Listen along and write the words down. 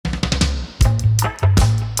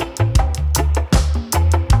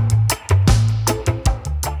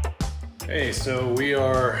Hey, so we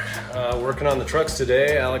are working on the trucks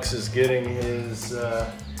today. Alex is getting his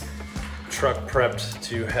truck prepped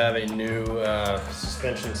to have a new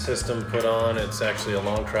suspension system put on. It's actually a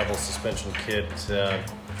long travel suspension kit. And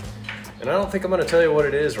I don't think I'm going to tell you what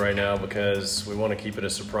it is right now because we want to keep it a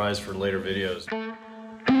surprise for later videos.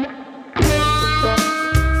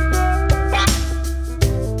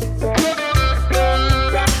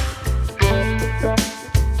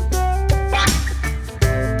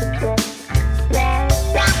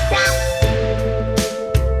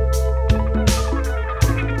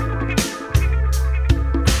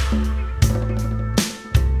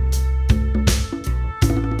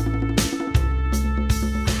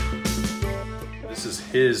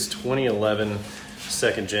 His 2011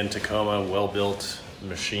 second gen Tacoma well-built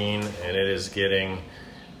machine, and it is getting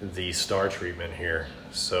the star treatment here.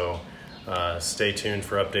 So stay tuned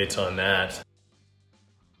for updates on that.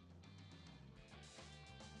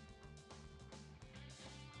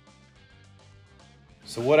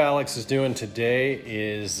 So what Alex is doing today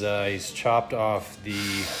is he's chopped off the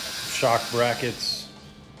shock brackets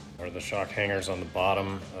or the shock hangers on the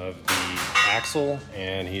bottom of the axle,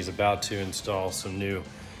 and he's about to install some new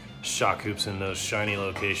shock hoops in those shiny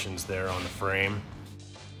locations there on the frame.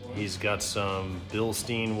 He's got some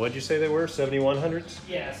Bilstein, what'd you say they were, 7100s?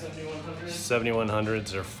 Yeah, 7100s.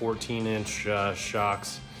 7100s are 14-inch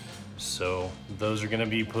shocks. So those are gonna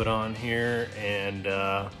be put on here, and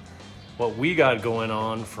what we got going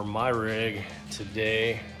on for my rig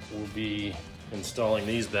today will be installing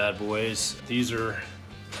these bad boys. These are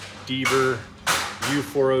Deaver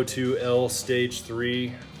U402L Stage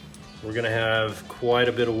 3. We're gonna have quite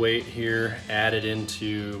a bit of weight here added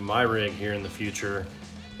into my rig here in the future.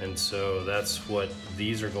 And so that's what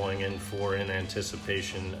these are going in for, in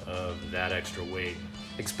anticipation of that extra weight.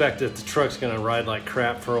 Expect that the truck's gonna ride like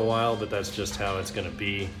crap for a while, but that's just how it's gonna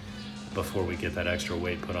be before we get that extra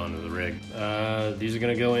weight put onto the rig. These are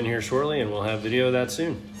gonna go in here shortly, and we'll have video of that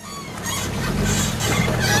soon.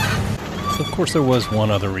 Of course, there was one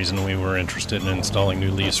other reason we were interested in installing new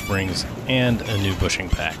leaf springs and a new bushing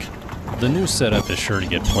pack. The new setup is sure to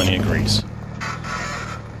get plenty of grease.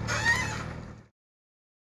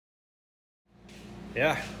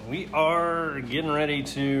 Yeah, we are getting ready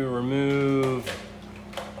to remove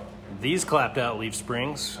these clapped out leaf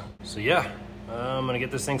springs. So yeah, I'm gonna get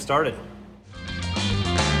this thing started.